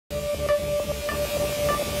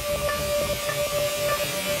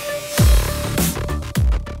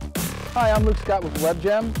Hi, I'm Luke Scott with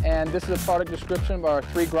Webgem, and this is a product description of our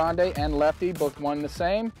 3 Grande and Lefty, both one and the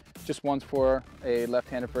same. Just one's for a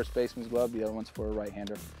left-handed first baseman's glove, the other one's for a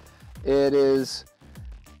right-hander. There's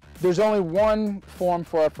only one form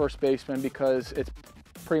for our first baseman because it's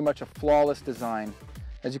pretty much a flawless design.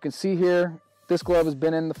 As you can see here, this glove has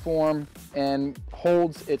been in the form and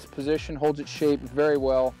holds its position, holds its shape very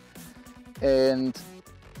well. And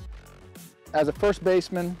as a first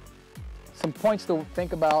baseman, some points to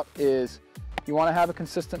think about is you want to have a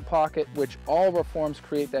consistent pocket, which all of our forms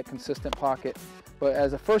create that consistent pocket. But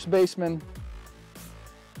as a first baseman,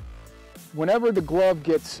 whenever the glove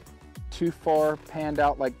gets too far panned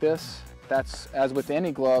out like this, that's, as with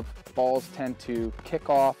any glove, balls tend to kick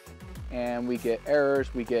off and we get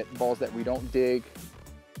errors, we get balls that we don't dig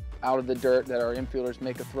out of the dirt that our infielders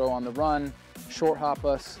make a throw on the run, short hop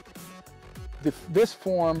us. This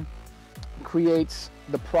form creates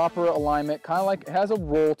the proper alignment, kind of like it has a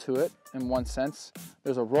roll to it in one sense.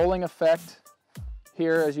 There's a rolling effect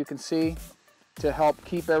here, as you can see, to help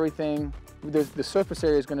keep everything. The surface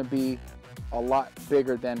area is going to be a lot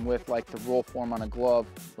bigger than with like the roll form on a glove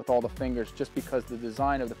with all the fingers, just because the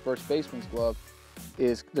design of the first baseman's glove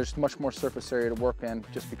is there's much more surface area to work in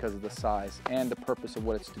just because of the size and the purpose of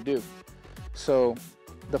what it's to do. So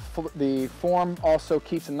the form also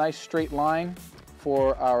keeps a nice straight line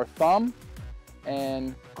for our thumb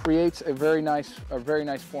and creates a very nice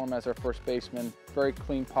form as our first baseman. Very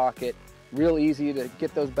clean pocket, real easy to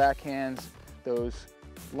get those backhands, those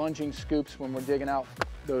lunging scoops when we're digging out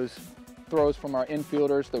those throws from our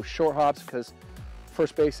infielders, those short hops, because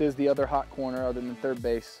first base is the other hot corner other than third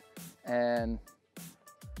base, and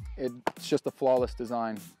it's just a flawless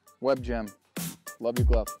design. Webgem, love your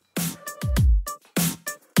glove.